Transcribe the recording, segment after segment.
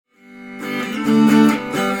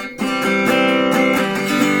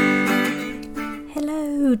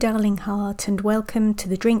darling heart, and welcome to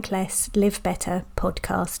the Drink Less, Live Better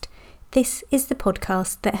podcast. This is the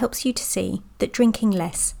podcast that helps you to see that drinking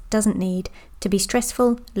less doesn't need to be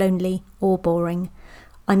stressful, lonely, or boring.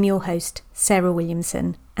 I'm your host, Sarah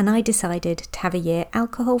Williamson, and I decided to have a year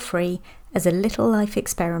alcohol-free as a little life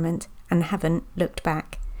experiment and haven't looked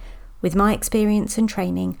back. With my experience and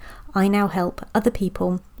training, I now help other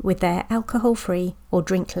people with their alcohol-free or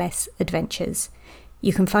drink less adventures.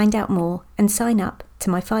 You can find out more and sign up to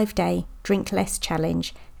my 5-day Drink Less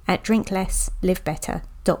challenge at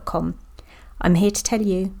drinklesslivebetter.com. I'm here to tell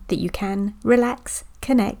you that you can relax,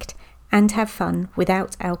 connect, and have fun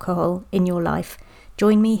without alcohol in your life.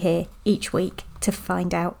 Join me here each week to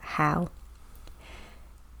find out how.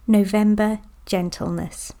 No-vember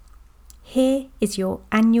Gentleness. Here is your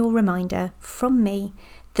annual reminder from me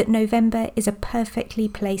that November is a perfectly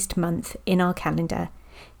placed month in our calendar.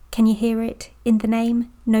 Can you hear it in the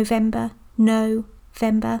name? November?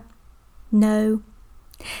 No-vember? No.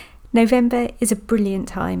 November is a brilliant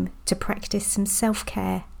time to practice some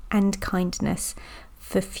self-care and kindness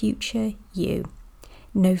for future you.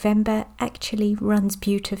 November actually runs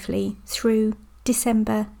beautifully through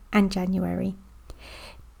December and January.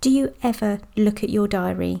 Do you ever look at your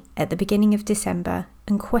diary at the beginning of December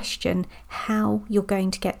and question how you're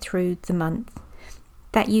going to get through the month?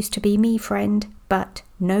 That used to be me, friend, but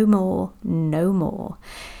no more, no more.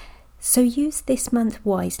 So use this month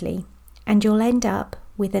wisely, and you'll end up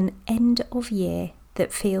with an end of year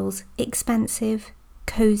that feels expansive,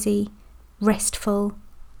 cosy, restful,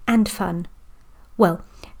 and fun. Well,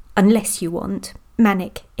 unless you want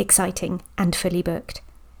manic, exciting, and fully booked.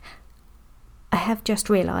 I have just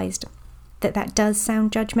realised that does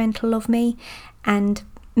sound judgmental of me, and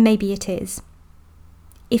maybe it is.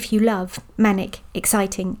 If you love manic,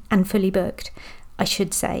 exciting, and fully booked, I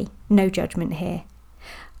should say no judgment here.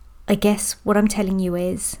 I guess what I'm telling you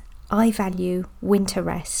is I value winter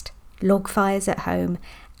rest, log fires at home,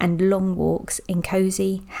 and long walks in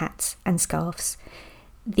cosy hats and scarves.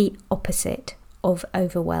 The opposite of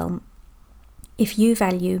overwhelm. If you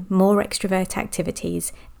value more extrovert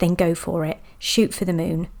activities, then go for it. Shoot for the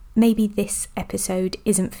moon. Maybe this episode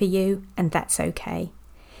isn't for you, and that's okay.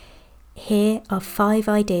 Here are 5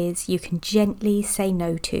 ideas you can gently say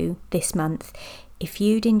no to this month if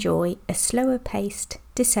you'd enjoy a slower paced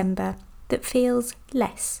December that feels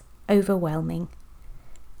less overwhelming.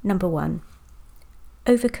 Number 1.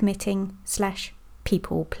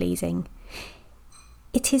 Overcommitting/people pleasing.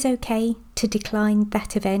 It is okay to decline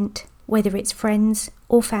that event, whether it's friends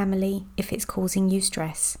or family, if it's causing you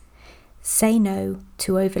stress. Say no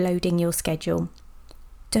to overloading your schedule.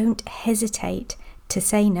 Don't hesitate to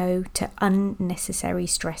say no to unnecessary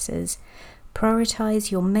stressors. Prioritise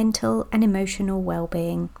your mental and emotional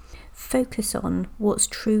well-being. Focus on what's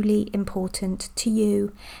truly important to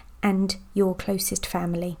you and your closest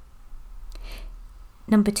family.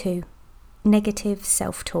 Number 2, negative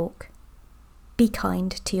self-talk. Be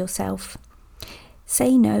kind to yourself.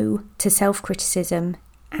 Say no to self-criticism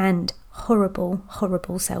and horrible,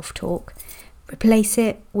 horrible self-talk. Replace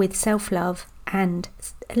it with self-love and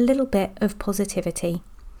a little bit of positivity.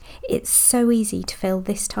 It's so easy to fill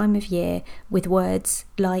this time of year with words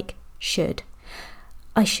like should.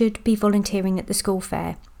 I should be volunteering at the school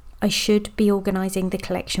fair. I should be organising the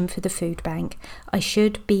collection for the food bank. I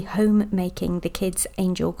should be home making the kids'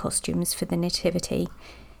 angel costumes for the nativity.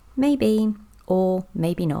 Maybe, or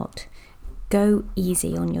maybe not. Go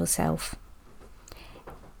easy on yourself.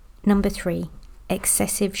 Number 3,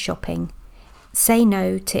 excessive shopping. Say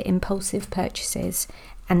no to impulsive purchases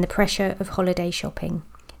and the pressure of holiday shopping.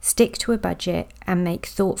 Stick to a budget and make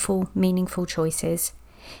thoughtful, meaningful choices.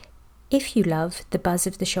 If you love the buzz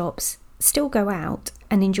of the shops, still go out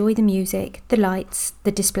and enjoy the music, the lights,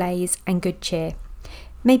 the displays, and good cheer.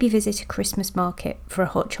 Maybe visit a Christmas market for a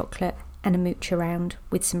hot chocolate and a mooch around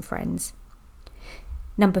with some friends.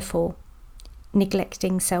 Number 4,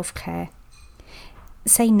 neglecting self-care.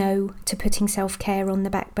 Say no to putting self-care on the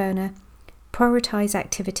back burner. Prioritise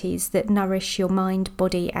activities that nourish your mind,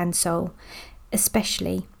 body, and soul,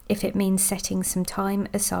 especially if it means setting some time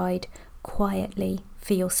aside quietly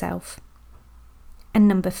for yourself. And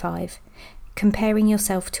number 5, comparing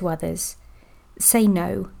yourself to others. Say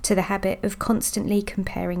no to the habit of constantly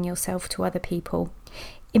comparing yourself to other people.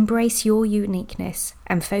 Embrace your uniqueness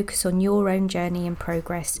and focus on your own journey and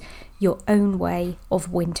progress, your own way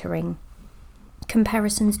of wintering.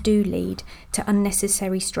 Comparisons do lead to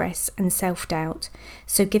unnecessary stress and self-doubt,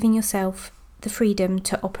 so giving yourself the freedom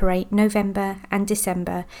to operate November and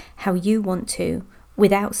December how you want to,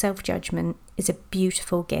 without self-judgment, is a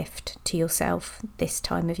beautiful gift to yourself this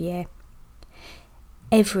time of year.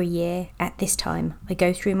 Every year at this time, I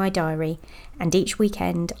go through my diary, and each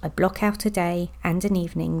weekend I block out a day and an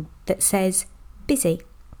evening that says busy.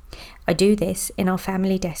 I do this in our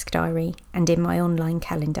family desk diary and in my online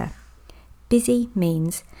calendar. Busy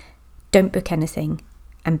means don't book anything,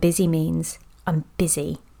 and busy means I'm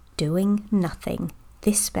busy doing nothing.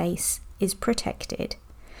 This space is protected.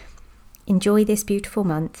 Enjoy this beautiful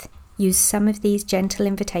month. Use some of these gentle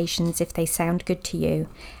invitations if they sound good to you.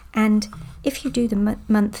 And if you do the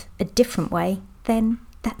month a different way, then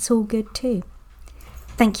that's all good too.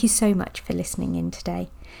 Thank you so much for listening in today.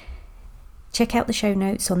 Check out the show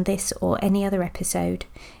notes on this or any other episode.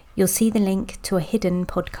 You'll see the link to a hidden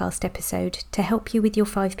podcast episode to help you with your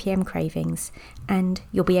 5 p.m. cravings, and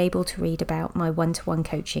you'll be able to read about my one-to-one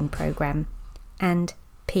coaching program. And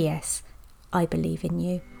P.S. I believe in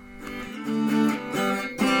you.